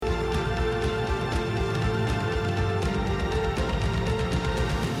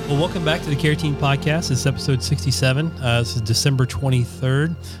Well, welcome back to the Care Team Podcast. This is episode 67. This is December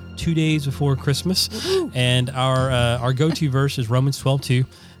 23rd, 2 days before Christmas. Woo-hoo. And our go-to verse is Romans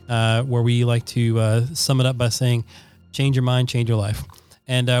 12:2, where we like to sum it up by saying, change your mind, change your life.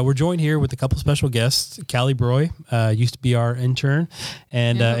 And we're joined here with a couple special guests. Callie Broy used to be our intern,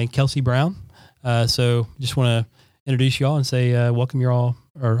 and Kelsey Brown. So just want to introduce you all and say welcome you all.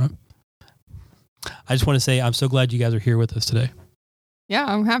 I just want to say I'm so glad you guys are here with us today. Yeah,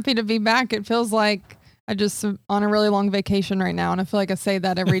 I'm happy to be back. It feels like I just am on a really long vacation right now. And I feel like I say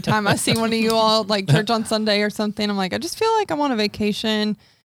that every time I see one of you all like church on Sunday or something. I'm like, I just feel like I'm on a vacation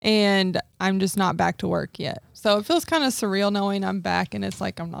and I'm just not back to work yet. So it feels kind of surreal knowing I'm back and it's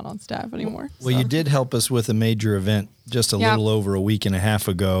like I'm not on staff anymore. Well, you did help us with a major event just a little over a week and a half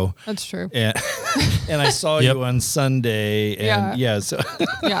ago. That's true. And I saw you on Sunday. And yeah.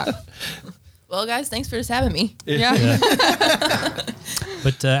 Well, guys, thanks for just having me. Yeah.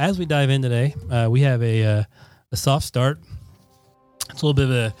 But as we dive in today, we have a soft start. It's a little bit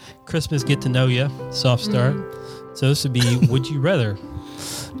of a Christmas get to know you soft start. So this would be Would You Rather?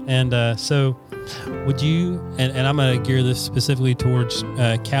 And so would you, and I'm going to gear this specifically towards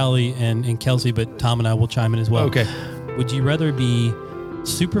Callie and Kelsey, but Tom and I will chime in as well. Okay. Would you rather be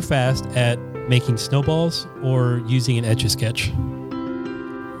super fast at making snowballs or using an Etch-a-Sketch?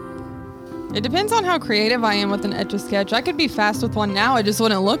 It depends on how creative I am with an Etch-a-Sketch. I could be fast with one now. It just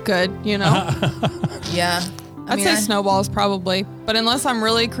wouldn't look good, you know? Yeah. I'd say snowballs probably. But unless I'm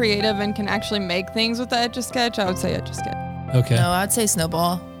really creative and can actually make things with the Etch-a-Sketch, I would say Etch-a-Sketch. Okay. No, I'd say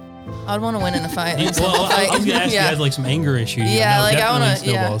snowball. I'd want to win in a fight. I was going to ask you guys like some anger issues. Yeah, like I want to,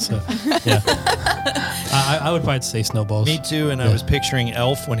 snowballs. So, yeah. I would probably say snowballs. Me too, and I was picturing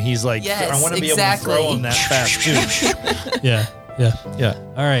Elf when he's like, yes, I want to be able to throw him that fast too. Yeah.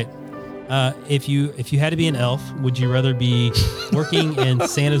 All right. If you had to be an elf, would you rather be working in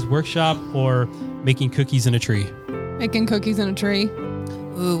Santa's workshop or making cookies in a tree? Making cookies in a tree.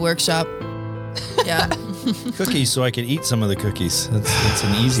 Ooh, workshop. Yeah. Cookies, so I could eat some of the cookies. That's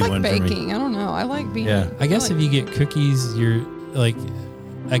an easy one baking. for me. I don't know. I like being. Yeah. I guess if you get cookies, you're like,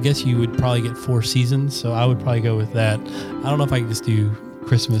 I guess you would probably get 4 seasons. So I would probably go with that. I don't know if I can just do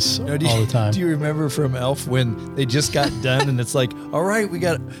Christmas all the time. Do you remember from Elf when they just got done and it's like, all right, we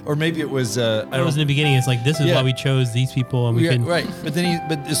got, or maybe it was, it was in the beginning. It's like, this is why we chose these people and we couldn't. Right. But then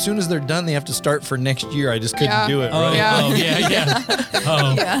but as soon as they're done, they have to start for next year. I just couldn't do it. Oh, right? Yeah.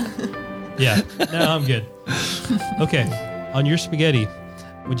 Oh, yeah. Oh, yeah. No, I'm good. Okay. On your spaghetti,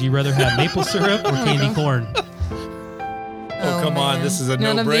 would you rather have maple syrup or candy corn? Oh, come on. This is a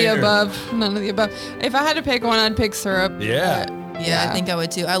None no-brainer. None of the above. If I had to pick one, I'd pick syrup. Yeah. Yeah, I think I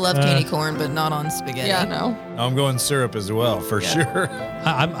would too. I love candy corn, but not on spaghetti. Yeah, no. I'm going syrup as well, for sure.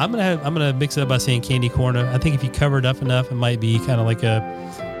 I'm gonna mix it up by saying candy corn. I think if you cover it up enough, it might be kind of like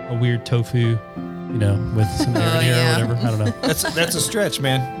a weird tofu, you know, with some marinara or whatever. I don't know. That's a stretch,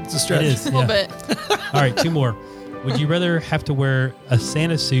 man. It's a stretch. It is. A little bit. All right, 2 more. Would you rather have to wear a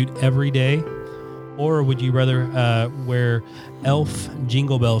Santa suit every day, or would you rather wear Elf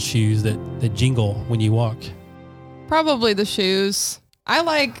Jingle Bell shoes that jingle when you walk? Probably the shoes. I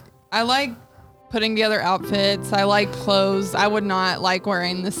like putting together outfits. I like clothes. I would not like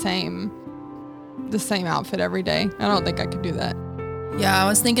wearing the same outfit every day. I don't think I could do that. Yeah, I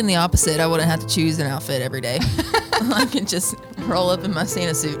was thinking the opposite. I wouldn't have to choose an outfit every day. I could just roll up in my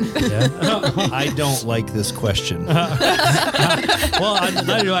Santa suit. Yeah. I don't like this question. Well,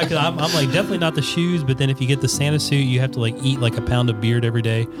 neither do I, because I'm like definitely not the shoes. But then if you get the Santa suit, you have to like eat like a pound of beard every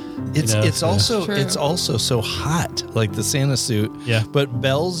day. It's also so hot, like the Santa suit. Yeah. But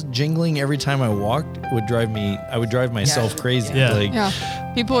bells jingling every time I walked would drive myself crazy. Yeah. Like,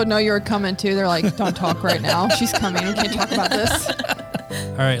 Yeah. People would know you were coming too. They're like, don't talk right now. She's coming. We can't talk about this.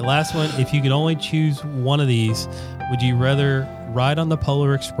 All right, last one. If you could only choose one of these, would you rather ride on the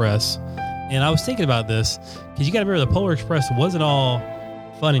Polar Express? And I was thinking about this because you got to remember the Polar Express wasn't all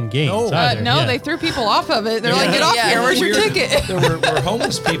fun and games. They threw people off of it. They're like, get off here. Where's your ticket? There were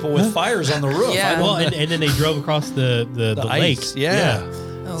homeless people with fires on the roof. Yeah. Well, and then they drove across the lake. ice. Yeah.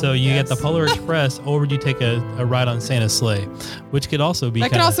 Oh, So you get the Polar Express, or would you take a ride on Santa's sleigh, which could also be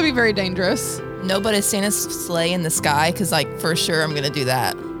could also be very dangerous. No, but is Santa's sleigh in the sky? Because like for sure I'm gonna do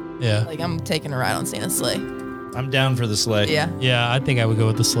that. Yeah. Like I'm taking a ride on Santa's sleigh. I'm down for the sleigh. Yeah. Yeah, I think I would go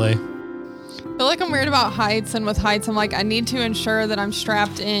with the sleigh. I feel like I'm weird about heights, and with heights, I'm like, I need to ensure that I'm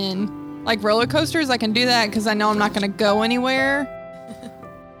strapped in. Like roller coasters, I can do that because I know I'm not going to go anywhere.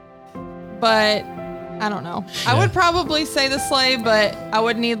 But I don't know. I would probably say the sleigh, but I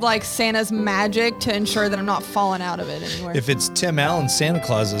would need like Santa's magic to ensure that I'm not falling out of it anywhere. If it's Tim Allen's Santa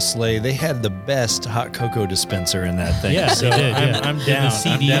Claus's sleigh, they had the best hot cocoa dispenser in that thing. Yeah, so they did. Yeah. I'm And down. the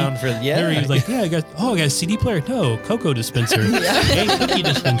CD. I'm down for He was like, I got a CD player. No, cocoa dispenser. And cookie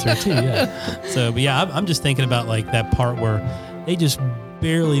dispenser too. Yeah. So, but yeah, I'm just thinking about like that part where they just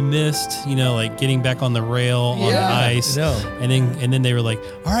barely missed, like getting back on the rail on the ice. No. And then they were like,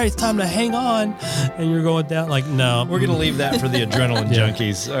 all right, it's time to hang on. And you're going down like, no. We're going to leave that for the adrenaline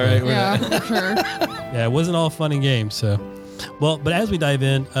junkies. All right. Yeah, for sure. Yeah, it wasn't all fun and games. So, well, but as we dive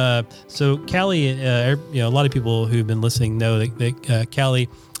in, so Callie, a lot of people who've been listening know that Callie,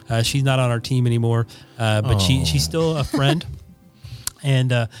 she's not on our team anymore, but she's still a friend. And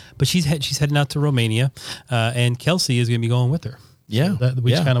but she's heading out to Romania, and Kelsey is going to be going with her. Yeah. So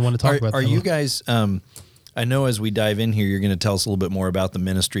we just kind of want to talk about that. Are you guys, I know as we dive in here, you're going to tell us a little bit more about the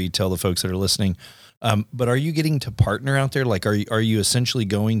ministry, tell the folks that are listening. But are you getting to partner out there? Like, are you essentially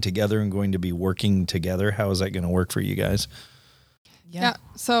going together and going to be working together? How is that going to work for you guys? Yeah.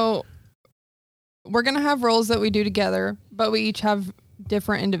 So we're going to have roles that we do together, but we each have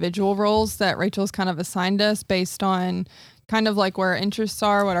different individual roles that Rachel's kind of assigned us based on kind of like where our interests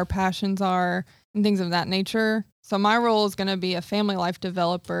are, what our passions are, and things of that nature. So my role is going to be a family life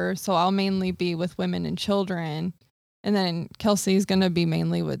developer. So I'll mainly be with women and children. And then Kelsey is going to be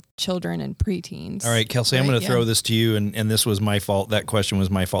mainly with children and preteens. All right, Kelsey, I'm going to throw this to you. And this was my fault. That question was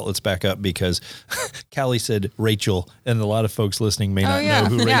my fault. Let's back up because Callie said Rachel, and a lot of folks listening may not know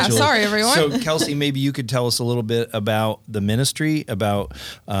who Rachel is. Sorry, everyone. So Kelsey, maybe you could tell us a little bit about the ministry, about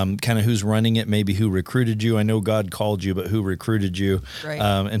kind of who's running it, maybe who recruited you. I know God called you, but who recruited you? Right.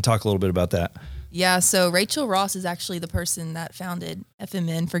 And talk a little bit about that. Yeah, so Rachel Ross is actually the person that founded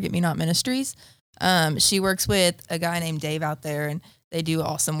FMN, Forget Me Not Ministries. She works with a guy named Dave out there, and they do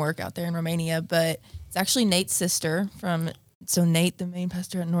awesome work out there in Romania. But it's actually Nate's sister so Nate, the main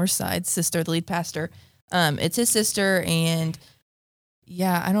pastor at Northside, sister, the lead pastor. It's his sister, and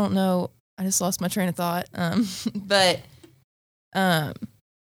yeah, I don't know. I just lost my train of thought. But I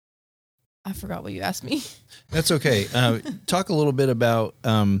forgot what you asked me. That's okay. Talk a little bit about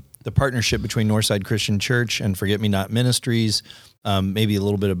the partnership between Northside Christian Church and Forget Me Not Ministries. Maybe a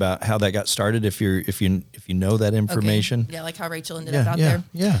little bit about how that got started, if you know that information. Okay. Yeah, like how Rachel ended up out there.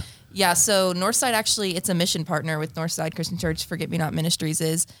 Yeah. Yeah. So Northside actually, it's a mission partner with Northside Christian Church. Forget Me Not Ministries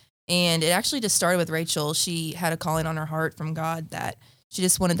is, and it actually just started with Rachel. She had a calling on her heart from God that she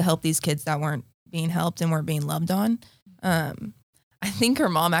just wanted to help these kids that weren't being helped and weren't being loved on. I think her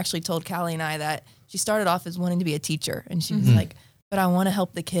mom actually told Callie and I that she started off as wanting to be a teacher, and she was like, but I want to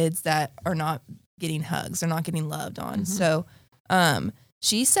help the kids that are not getting hugs, they're not getting loved on. So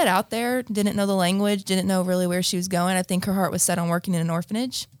she set out there, didn't know the language, didn't know really where she was going. I think her heart was set on working in an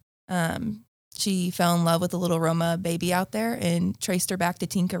orphanage. She fell in love with a little Roma baby out there and traced her back to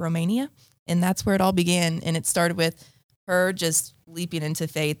Tinka, Romania. And that's where it all began. And it started with her just leaping into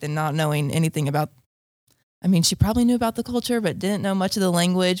faith and not knowing anything about, she probably knew about the culture, but didn't know much of the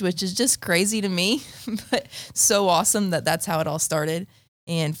language, which is just crazy to me, but so awesome that that's how it all started.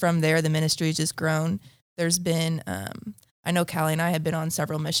 And from there, the ministry has just grown. There's been, I know Callie and I have been on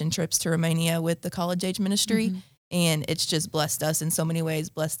several mission trips to Romania with the college age ministry, and it's just blessed us in so many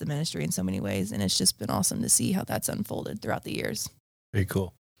ways, blessed the ministry in so many ways. And it's just been awesome to see how that's unfolded throughout the years. Very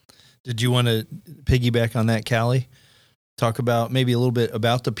cool. Did you want to piggyback on that, Callie? Talk about maybe a little bit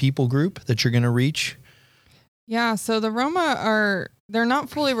about the people group that you're going to reach? Yeah, so the Roma they're not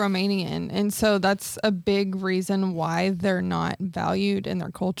fully Romanian. And so that's a big reason why they're not valued in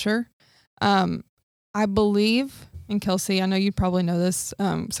their culture. I believe, and Kelsey, I know you probably know this,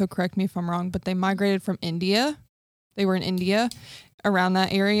 so correct me if I'm wrong, but they migrated from India. They were in India around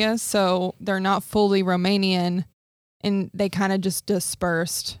that area. So they're not fully Romanian, and they kind of just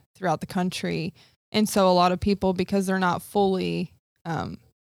dispersed throughout the country. And so a lot of people, because they're not fully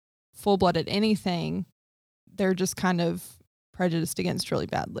full-blooded anything, they're just kind of prejudiced against really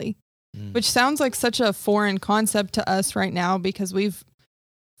badly, which sounds like such a foreign concept to us right now because we've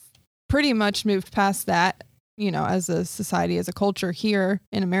pretty much moved past that, as a society, as a culture here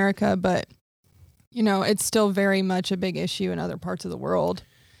in America. But, it's still very much a big issue in other parts of the world.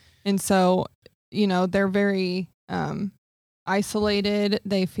 And so, they're very isolated.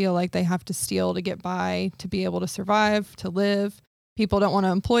 They feel like they have to steal to get by, to be able to survive, to live. People don't want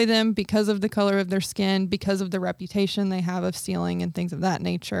to employ them because of the color of their skin, because of the reputation they have of stealing and things of that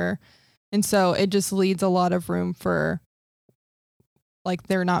nature. And so it just leaves a lot of room for, like,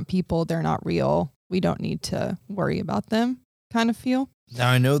 they're not people, they're not real. We don't need to worry about them. kind of feel. Now,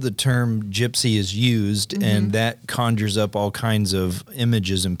 I know the term gypsy is used, and that conjures up all kinds of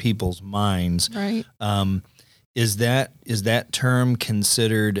images in people's minds. Right. Is that term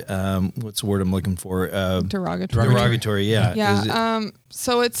considered, what's the word I'm looking for? Derogatory. Derogatory, yeah. Yeah.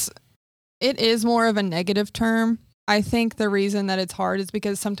 So it is more of a negative term. I think the reason that it's hard is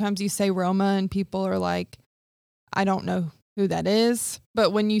because sometimes you say Roma and people are like, I don't know who that is.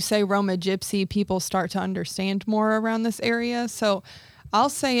 But when you say Roma gypsy, people start to understand more around this area. So I'll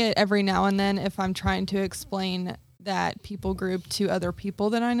say it every now and then if I'm trying to explain that people group to other people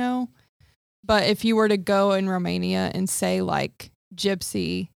that I know. But if you were to go in Romania and say like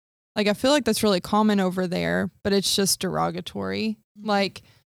gypsy, like I feel like that's really common over there, but it's just derogatory. Like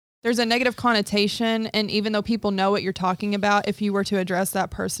there's a negative connotation. And even though people know what you're talking about, if you were to address that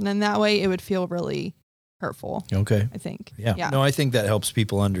person in that way, it would feel really hurtful. Okay. I think. Yeah. No, I think that helps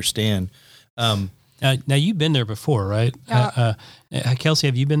people understand. Now you've been there before, right? Yeah. Kelsey,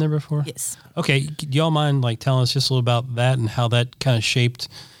 have you been there before? Yes. Okay. Do y'all mind like telling us just a little about that and how that kind of shaped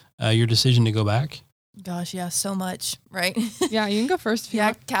your decision to go back? Gosh, yeah, so much, right? Yeah, you can go first. If you Yeah,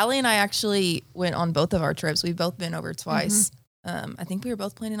 want. Callie and I actually went on both of our trips. We've both been over twice. I think we were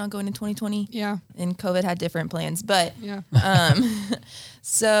both planning on going in 2020. Yeah. And COVID had different plans. But Yeah.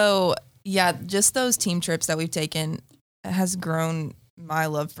 so yeah, just those team trips that we've taken has grown my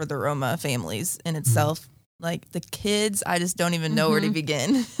love for the Roma families in itself. Like the kids, I just don't even know where to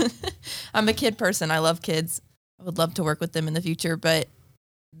begin. I'm a kid person. I love kids. I would love to work with them in the future, but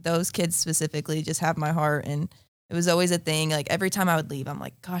those kids specifically just have my heart. And it was always a thing. Like every time I would leave, I'm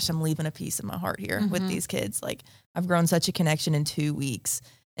like, gosh, I'm leaving a piece of my heart here with these kids. Like I've grown such a connection in 2 weeks.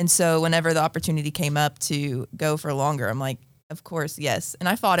 And so whenever the opportunity came up to go for longer, I'm like, of course, yes. And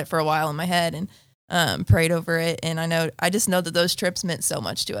I fought it for a while in my head and prayed over it. And I just know that those trips meant so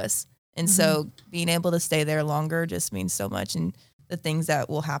much to us. And so being able to stay there longer just means so much. And the things that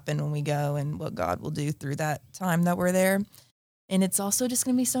will happen when we go and what God will do through that time that we're there. And it's also just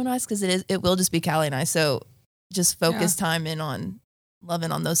going to be so nice because it will just be Callie and I. So just focus time in on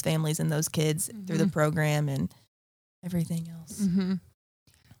loving on those families and those kids through the program and everything else.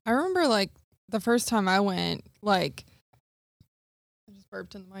 I remember like the first time I went, like I just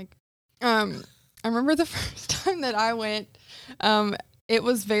burped in the mic. I remember the first time that I went, it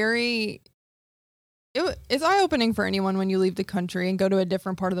was it's eye-opening for anyone when you leave the country and go to a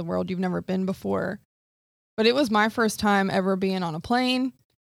different part of the world you've never been before. But it was my first time ever being on a plane,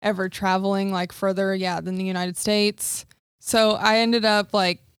 ever traveling like further, than the United States. So I ended up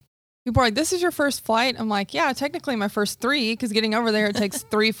like, people are like, this is your first flight? I'm like, yeah, technically my first 3, because getting over there, it takes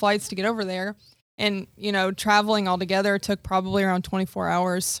 3 flights to get over there. And, traveling all together took probably around 24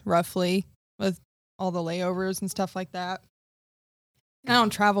 hours roughly with all the layovers and stuff like that. I don't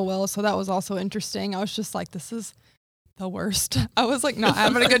travel well, so that was also interesting. I was just like, this is the worst. I was like not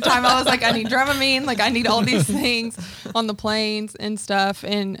having a good time. I was like, I need Dramamine. Like I need all these things on the planes and stuff.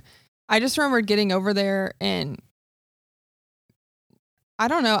 And I just remembered getting over there and I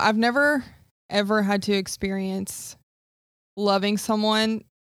don't know. I've never ever had to experience loving someone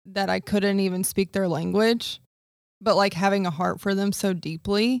that I couldn't even speak their language, but like having a heart for them so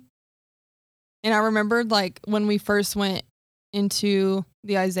deeply. And I remembered like when we first went into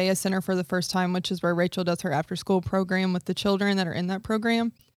the Isaiah Center for the first time, which is where Rachel does her after school program with the children that are in that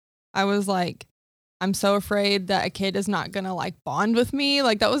program. I was like, I'm so afraid that a kid is not going to like bond with me.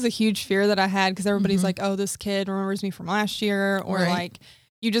 Like that was a huge fear that I had because everybody's like, oh, this kid remembers me from last year. Or like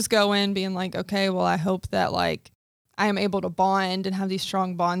you just go in being like, okay, well, I hope that like I am able to bond and have these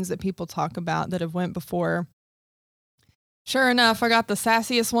strong bonds that people talk about that have went before. Sure enough, I got the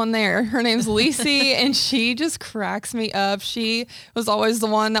sassiest one there. Her name's Lacey, and she just cracks me up. She was always the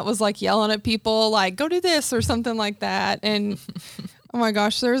one that was like yelling at people, like, go do this or something like that. And oh my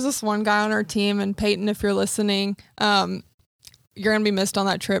gosh, there's this one guy on our team, and Peyton, if you're listening, you're going to be missed on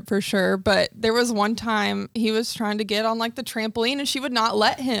that trip for sure. But there was one time he was trying to get on like the trampoline and she would not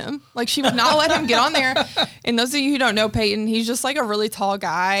let him. Like she would not let him get on there. And those of you who don't know Peyton, he's just like a really tall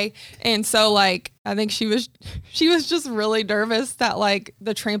guy. And so like, I think she was just really nervous that like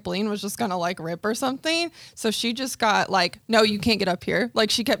the trampoline was just going to like rip or something. So she just got like, no, you can't get up here.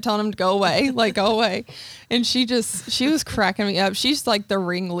 Like she kept telling him to go away, like go away. And she was cracking me up. She's like the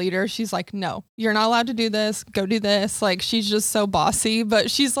ringleader. She's like, no, you're not allowed to do this. Go do this. Like she's just so bossy,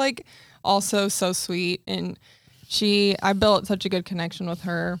 but she's like also so sweet. And I built such a good connection with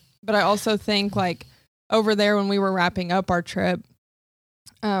her. But I also think like over there when we were wrapping up our trip,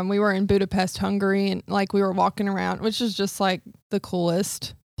 we were in Budapest, Hungary, and like we were walking around, which is just like the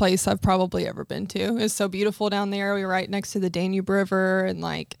coolest place I've probably ever been to. It's so beautiful down there. We were right next to the Danube River and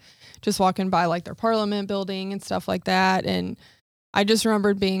like just walking by like their parliament building and stuff like that. And I just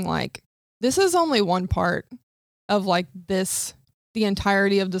remembered being like, this is only one part of like this, the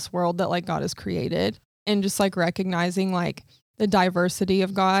entirety of this world that like God has created, and just like recognizing like the diversity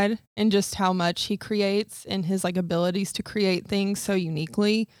of God and just how much he creates and his like abilities to create things so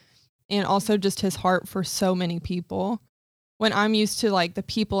uniquely, and also just his heart for so many people. When I'm used to like the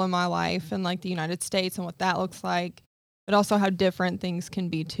people in my life and like the United States and what that looks like, but also how different things can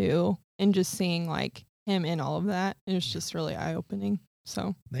be too, and just seeing like him in all of that, and it's just really eye-opening.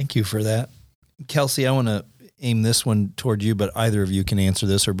 So thank you for that. Kelsey, I want to aim this one toward you, but either of you can answer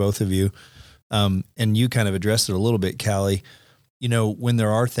this, or both of you. And you kind of addressed it a little bit, Callie. You know, when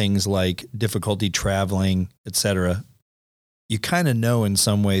there are things like difficulty traveling, et cetera, you kind of know in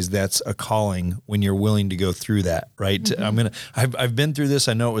some ways that's a calling when you're willing to go through that, right? Mm-hmm. I've been through this.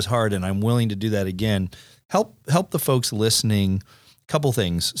 I know it was hard, and I'm willing to do that again. Help the folks listening. Couple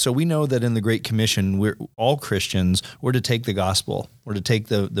things. So we know that in the Great Commission, we're all Christians. We're to take the gospel. We're to take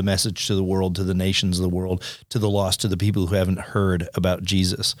the message to the world, to the nations of the world, to the lost, to the people who haven't heard about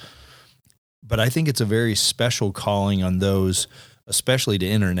Jesus. But I think it's a very special calling on those, especially to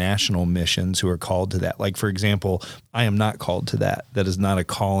international missions, who are called to that. Like, for example, I am not called to that. That is not a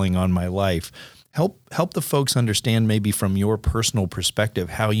calling on my life. Help the folks understand, maybe from your personal perspective,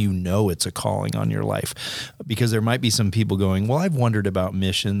 how you know it's a calling on your life. Because there might be some people going, well, I've wondered about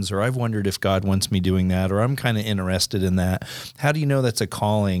missions, or I've wondered if God wants me doing that, or I'm kind of interested in that. How do you know that's a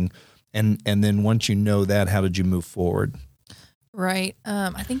calling? And then once you know that, how did you move forward? Right.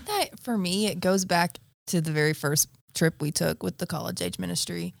 I think that for me, it goes back to the very first trip we took with the college age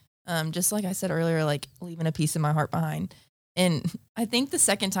ministry. Just like I said earlier, like leaving a piece of my heart behind. And I think the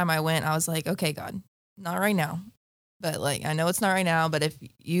second time I went, I was like, okay, God, not right now. But like, I know it's not right now, but if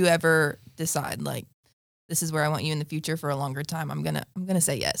you ever decide like, this is where I want you in the future for a longer time, I'm going to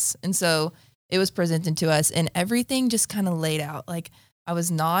say yes. And so it was presented to us, and everything just kind of laid out. Like, I was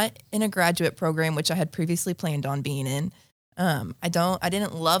not in a graduate program, which I had previously planned on being in. I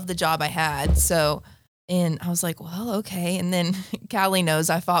didn't love the job I had. So, and I was like, well, okay. And then Callie knows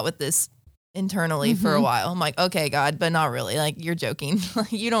I fought with this internally for a while. I'm like, okay, God, but not really. Like, you're joking.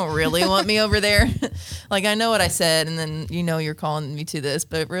 You don't really want me over there. Like, I know what I said, and then you're calling me to this,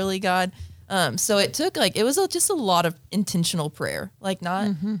 but really, God. So it took it was just a lot of intentional prayer, like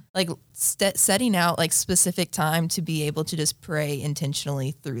not like setting out like specific time to be able to just pray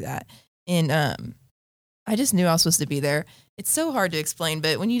intentionally through that. And I just knew I was supposed to be there. It's so hard to explain,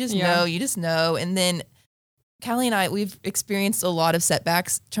 but when you just know, you just know. And then Callie and I, we've experienced a lot of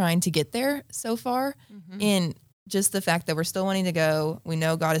setbacks trying to get there so far. And just the fact that we're still wanting to go, we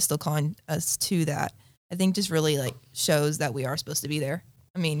know God is still calling us to that, I think just really like shows that we are supposed to be there.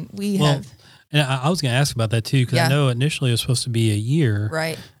 I mean, have. And I was going to ask about that too, because I know initially it was supposed to be a year.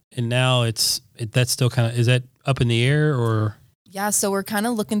 Right. And now that's still kind of, is that up in the air or? Yeah, so we're kind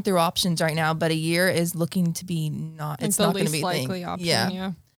of looking through options right now, but a year is looking to be it's not going to be a thing. Option,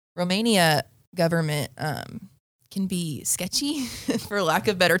 yeah. Romania government can be sketchy, for lack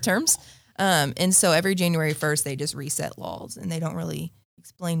of better terms. And so every January 1st, they just reset laws, and they don't really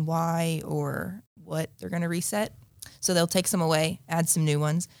explain why or what they're going to reset. So they'll take some away, add some new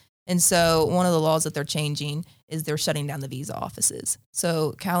ones. And so one of the laws that they're changing is they're shutting down the visa offices.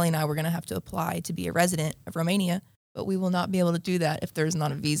 So Callie and I were going to have to apply to be a resident of Romania, but we will not be able to do that if there's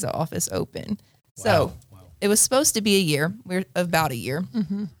not a visa office open. Wow. So it was supposed to be a year. We're about a year.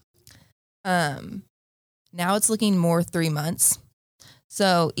 Now it's looking more 3 months.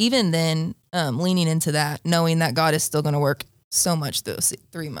 So even then, leaning into that, knowing that God is still going to work so much those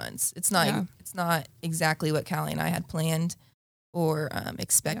 3 months. It's not exactly what Callie and I had planned or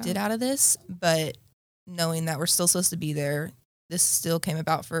expected out of this, but knowing that we're still supposed to be there, this still came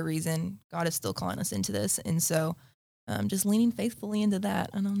about for a reason. God is still calling us into this. And so just leaning faithfully into that.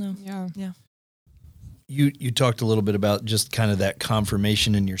 I don't know. Yeah. You talked a little bit about just kind of that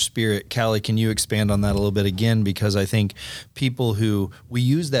confirmation in your spirit. Callie, can you expand on that a little bit again? Because I think we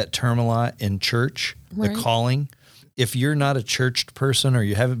use that term a lot in church, the calling. If you're not a churched person or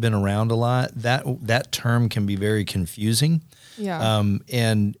you haven't been around a lot, that term can be very confusing. Yeah.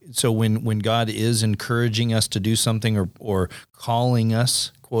 And so when God is encouraging us to do something or calling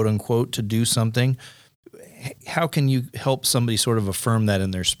us, quote unquote, to do something, how can you help somebody sort of affirm that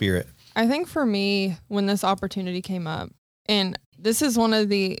in their spirit? I think for me, when this opportunity came up, and this is one of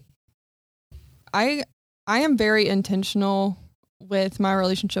I am very intentional with my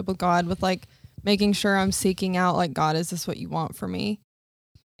relationship with God, with like making sure I'm seeking out like, God, is this what you want for me?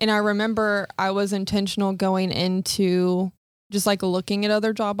 And I remember I was intentional going into just like looking at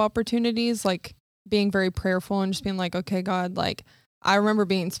other job opportunities, like being very prayerful and just being like, okay, God, like I remember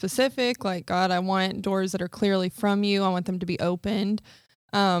being specific, like, God, I want doors that are clearly from you. I want them to be opened.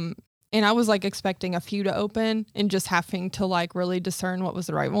 And I was like expecting a few to open and just having to like really discern what was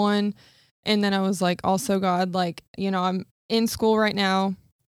the right one. And then I was like, also, God, like, I'm in school right now.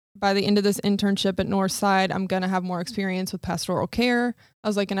 By the end of this internship at Northside, I'm going to have more experience with pastoral care. I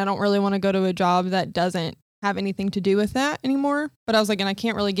was like, and I don't really want to go to a job that doesn't have anything to do with that anymore. But I was like, and I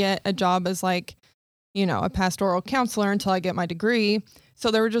can't really get a job as like, a pastoral counselor until I get my degree. So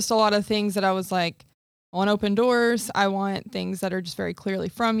there were just a lot of things that I was like, I want open doors. I want things that are just very clearly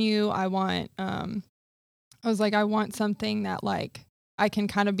from you. I want, I was like, I want something that like I can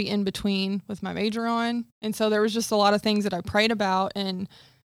kind of be in between with my major on. And so there was just a lot of things that I prayed about. And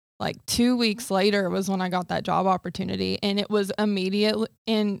like 2 weeks later was when I got that job opportunity, and it was immediate.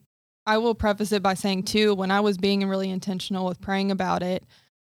 And I will preface it by saying too, when I was being really intentional with praying about it,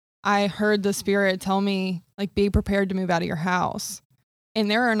 I heard the Spirit tell me like, be prepared to move out of your house. And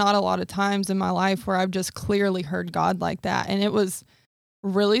there are not a lot of times in my life where I've just clearly heard God like that. And it was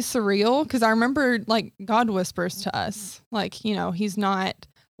really surreal because I remember like God whispers to us, like, he's not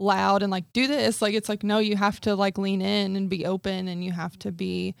loud and like, do this. Like, it's like, no, you have to like lean in and be open, and you have to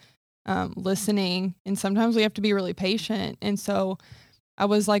be listening. And sometimes we have to be really patient. And so I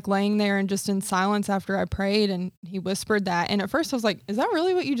was like laying there and just in silence after I prayed, and he whispered that. And at first I was like, is that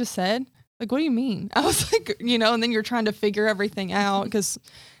really what you just said? Like, what do you mean? I was like, and then you're trying to figure everything out because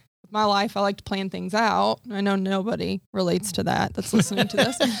with my life, I like to plan things out. I know nobody relates to that's listening to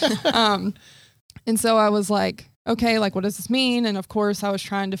this. And so I was like, okay, like, what does this mean? And of course I was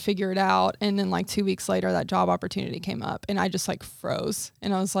trying to figure it out. And then like 2 weeks later, that job opportunity came up, and I just like froze,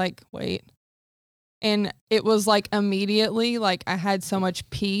 and I was like, wait. And it was like immediately, like I had so much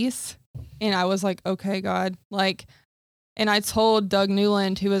peace, and I was like, okay, God, like, and I told Doug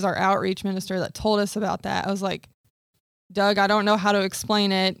Newland, who is our outreach minister that told us about that. I was like, Doug, I don't know how to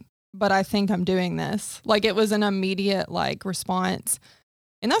explain it, but I think I'm doing this. Like, it was an immediate like response.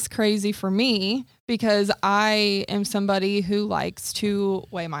 And that's crazy for me because I am somebody who likes to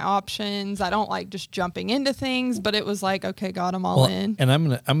weigh my options. I don't like just jumping into things, but it was like, okay, God, I'm all in. And I'm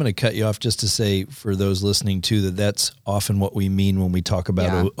gonna cut you off just to say for those listening too, that's often what we mean when we talk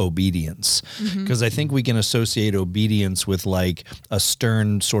about obedience, because I think we can associate obedience with like a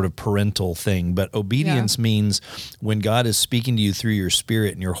stern sort of parental thing, but obedience means when God is speaking to you through your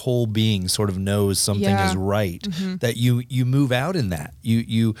spirit and your whole being sort of knows something is right, that you move out in that.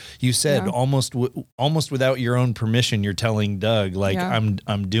 You said almost without your own permission, you're telling Doug like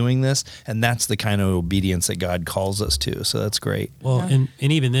I'm doing this, and that's the kind of obedience that God calls us to. So that's great. Well, and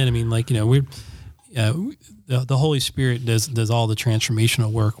even then, I mean, like we're the Holy Spirit does all the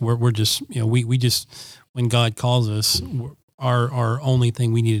transformational work. We're just we just when God calls us, our only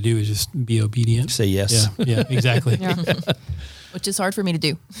thing we need to do is just be obedient. Say yes. Yeah, exactly. Which is hard for me to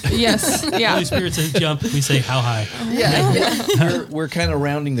do. Yes. Yeah. Holy Spirit says jump. We say how high. We're kind of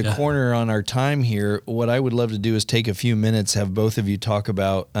rounding the corner on our time here. What I would love to do is take a few minutes, have both of you talk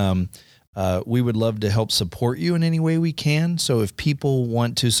about, we would love to help support you in any way we can. So if people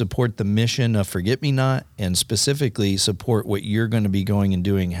want to support the mission of Forget Me Not and specifically support what you're going to be going and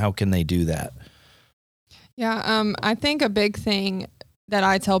doing, how can they do that? Yeah. I think a big thing that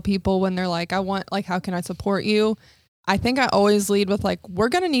I tell people when they're like, how can I support you? I think I always lead with like, we're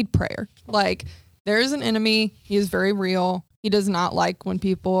going to need prayer. Like, there is an enemy. He is very real. He does not like when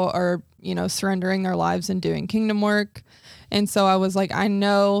people are, surrendering their lives and doing kingdom work. And so I was like, I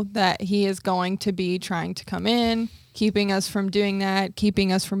know that he is going to be trying to come in, keeping us from doing that,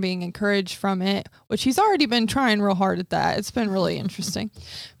 keeping us from being encouraged from it, which he's already been trying real hard at that. It's been really interesting.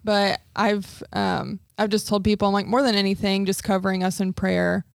 But I've just told people, I'm like, more than anything, just covering us in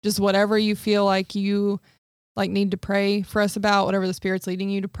prayer, just whatever you feel like you need to pray for us about, whatever the Spirit's leading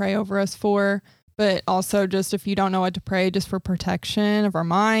you to pray over us for. But also just if you don't know what to pray, just for protection of our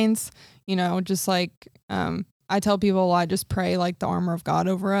minds, just like, I tell people a lot, just pray like the armor of God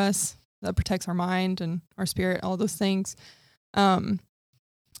over us that protects our mind and our spirit, all those things.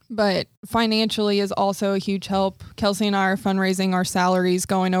 But financially is also a huge help. Kelsey and I are fundraising our salaries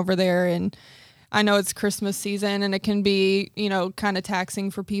going over there, and I know it's Christmas season and it can be, kind of taxing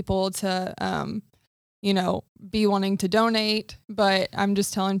for people to, be wanting to donate, but I'm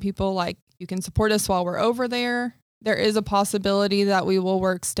just telling people like, you can support us while we're over there. There is a possibility that we will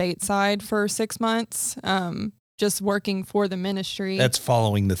work stateside for 6 months, just working for the ministry. That's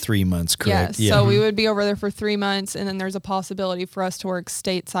following the 3 months, correct? Yes. Yeah. So we would be over there for 3 months, and then there's a possibility for us to work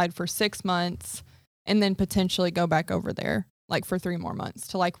stateside for 6 months and then potentially go back over there like for 3 more months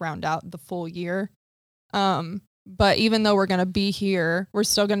to like round out the full year. But even though we're going to be here, we're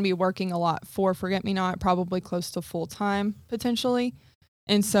still going to be working a lot for Forget Me Not, probably close to full time potentially.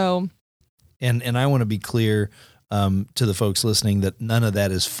 And so, and I want to be clear to the folks listening that none of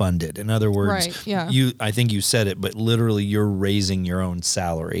that is funded. In other words, right, yeah. I think you said it, but literally you're raising your own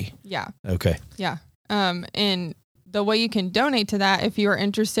salary. Yeah. Okay. Yeah. And the way you can donate to that, if you are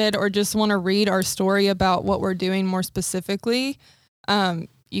interested or just want to read our story about what we're doing more specifically,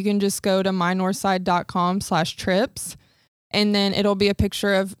 you can just go to mynorthside.com/trips, and then it'll be a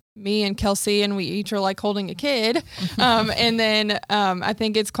picture of me and Kelsey, and we each are like holding a kid. And then I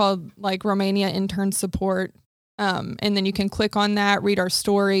think it's called like Romania Intern Support. And then you can click on that, read our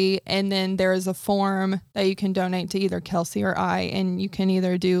story, and then there is a form that you can donate to either Kelsey or I, and you can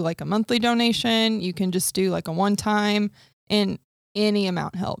either do like a monthly donation, you can just do like a one-time, and any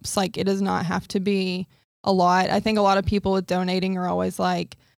amount helps. Like, it does not have to be a lot. I think a lot of people with donating are always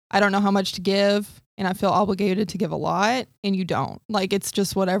like, I don't know how much to give, and I feel obligated to give a lot, and you don't. Like, it's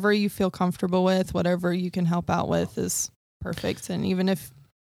just whatever you feel comfortable with, whatever you can help out with is perfect. And even if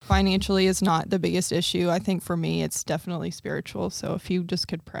financially is not the biggest issue, I think for me it's definitely spiritual. So if you just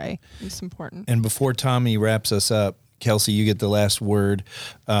could pray, it's important. And before Tommy wraps us up, Kelsey, you get the last word.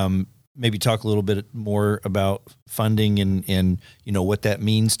 Maybe talk a little bit more about funding and you know what that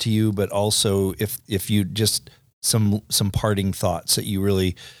means to you, but also if you just some parting thoughts that you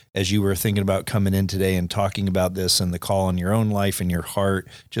really, as you were thinking about coming in today and talking about this and the call on your own life and your heart,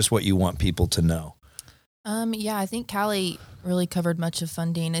 just what you want people to know. Yeah, I think Callie really covered much of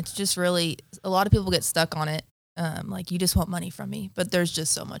funding. It's just really, a lot of people get stuck on it. Like, you just want money from me, but there's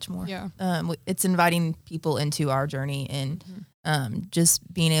just so much more. Yeah. It's inviting people into our journey and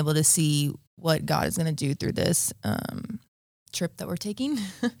just being able to see what God is going to do through this trip that we're taking.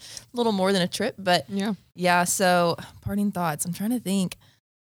 A little more than a trip, but yeah. So parting thoughts. I'm trying to think.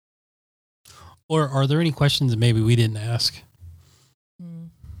 Or are there any questions that maybe we didn't ask?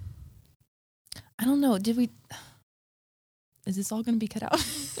 I don't know. Did we? Is this all going to be cut out?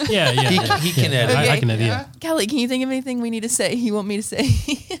 Yeah. He can edit. I can edit. Yeah. Callie, can you think of anything we need to say? You want me to say?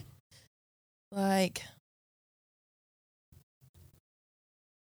 Like,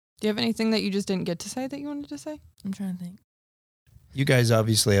 do you have anything that you just didn't get to say that you wanted to say? I'm trying to think. You guys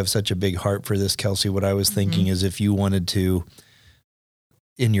obviously have such a big heart for this, Kelsey. What I was thinking is if you wanted to,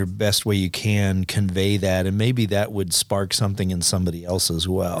 in your best way you can, convey that, and maybe that would spark something in somebody else as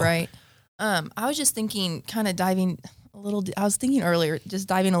well. Right. I was just thinking, kind of diving a little, I was thinking earlier, just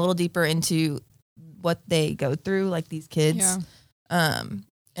diving a little deeper into what they go through, like these kids. Yeah.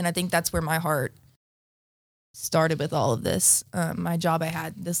 And I think that's where my heart started with all of this. My job I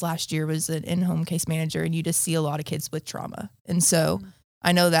had this last year was an in-home case manager, and you just see a lot of kids with trauma. And so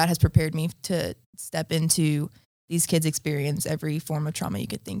I know that has prepared me to step into these kids experience every form of trauma you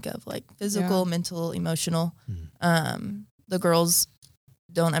could think of, like physical, mental, emotional. The girls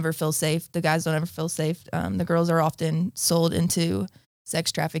don't ever feel safe. The guys don't ever feel safe. The girls are often sold into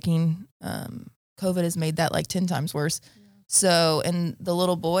sex trafficking. COVID has made that like 10 times worse. Yeah. So, and the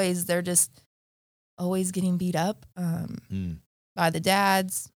little boys, they're just always getting beat up by the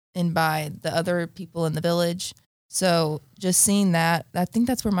dads and by the other people in the village. So just seeing that, I think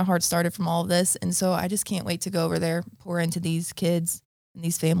that's where my heart started from all of this. And so I just can't wait to go over there, pour into these kids and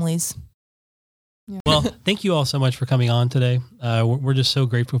these families. Yeah. Well, thank you all so much for coming on today. We're just so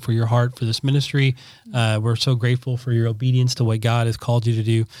grateful for your heart for this ministry. We're so grateful for your obedience to what God has called you to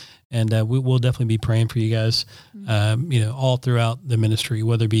do. And we'll definitely be praying for you guys, all throughout the ministry,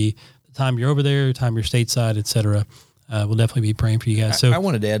 whether it be the time you're over there, the time you're stateside, et cetera. We'll definitely be praying for you guys. So I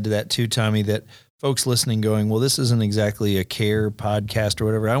wanted to add to that too, Tommy, that folks listening going, well, this isn't exactly a care podcast or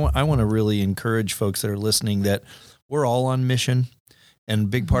whatever. I want to really encourage folks that are listening that we're all on mission. And a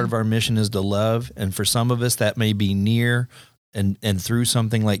big part of our mission is to love. And for some of us, that may be near and through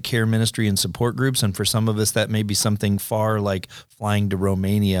something like care ministry and support groups. And for some of us, that may be something far like flying to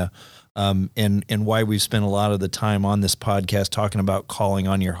Romania. And why we've spent a lot of the time on this podcast talking about calling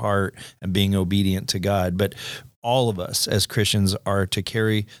on your heart and being obedient to God. But all of us as Christians are to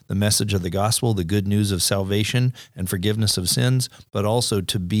carry the message of the gospel, the good news of salvation and forgiveness of sins, but also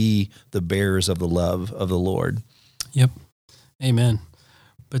to be the bearers of the love of the Lord. Yep. Amen.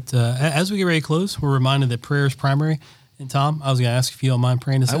 But as we get ready to close, we're reminded that prayer is primary. And Tom, I was going to ask if you don't mind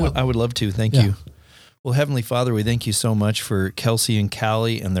praying us out. I would love to. Thank you. Well, Heavenly Father, we thank you so much for Kelsey and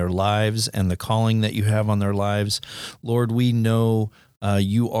Callie and their lives and the calling that you have on their lives. Lord, we know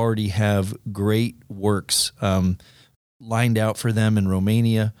you already have great works lined out for them in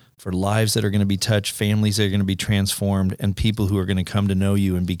Romania, for lives that are going to be touched, families that are going to be transformed, and people who are going to come to know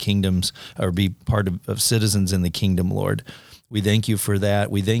you and be kingdoms or be part of citizens in the kingdom, Lord. We thank you for that.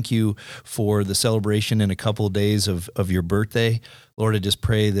 We thank you for the celebration in a couple of days of your birthday. Lord, I just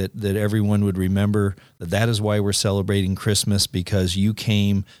pray that everyone would remember that is why we're celebrating Christmas, because you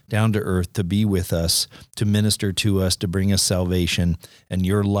came down to earth to be with us, to minister to us, to bring us salvation, and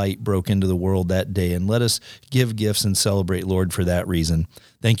your light broke into the world that day. And let us give gifts and celebrate, Lord, for that reason.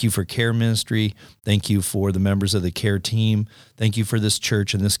 Thank you for Care Ministry. Thank you for the members of the Care team. Thank you for this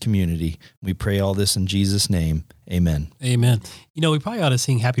church and this community. We pray all this in Jesus' name. Amen. Amen. We probably ought to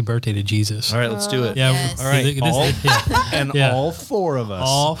sing happy birthday to Jesus. All right, let's do it. Yeah. Yes. All right. This- And all four of us.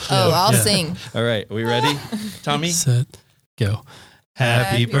 All I'll sing. All right. Are we ready? Tommy? Set, go.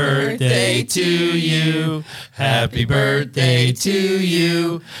 Happy birthday to you. Happy birthday to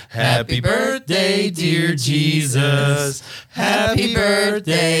you. Happy birthday, dear Jesus. Happy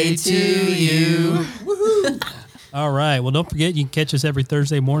birthday to you. All right. Well, don't forget, you can catch us every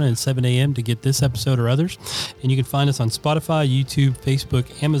Thursday morning at 7 a.m. to get this episode or others. And you can find us on Spotify, YouTube,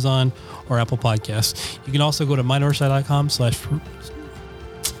 Facebook, Amazon, or Apple Podcasts. You can also go to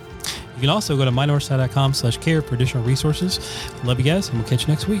mynorthside.com/care for additional resources. Love you guys, and we'll catch you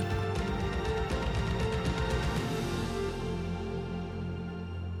next week.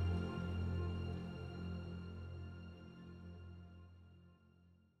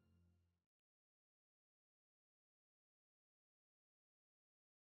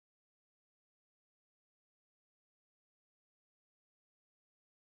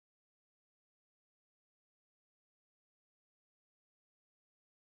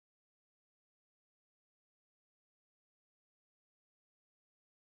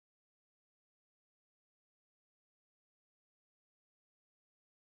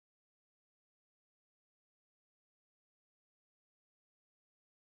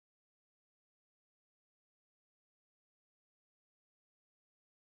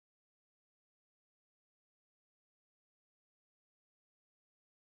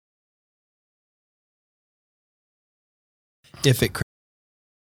 If it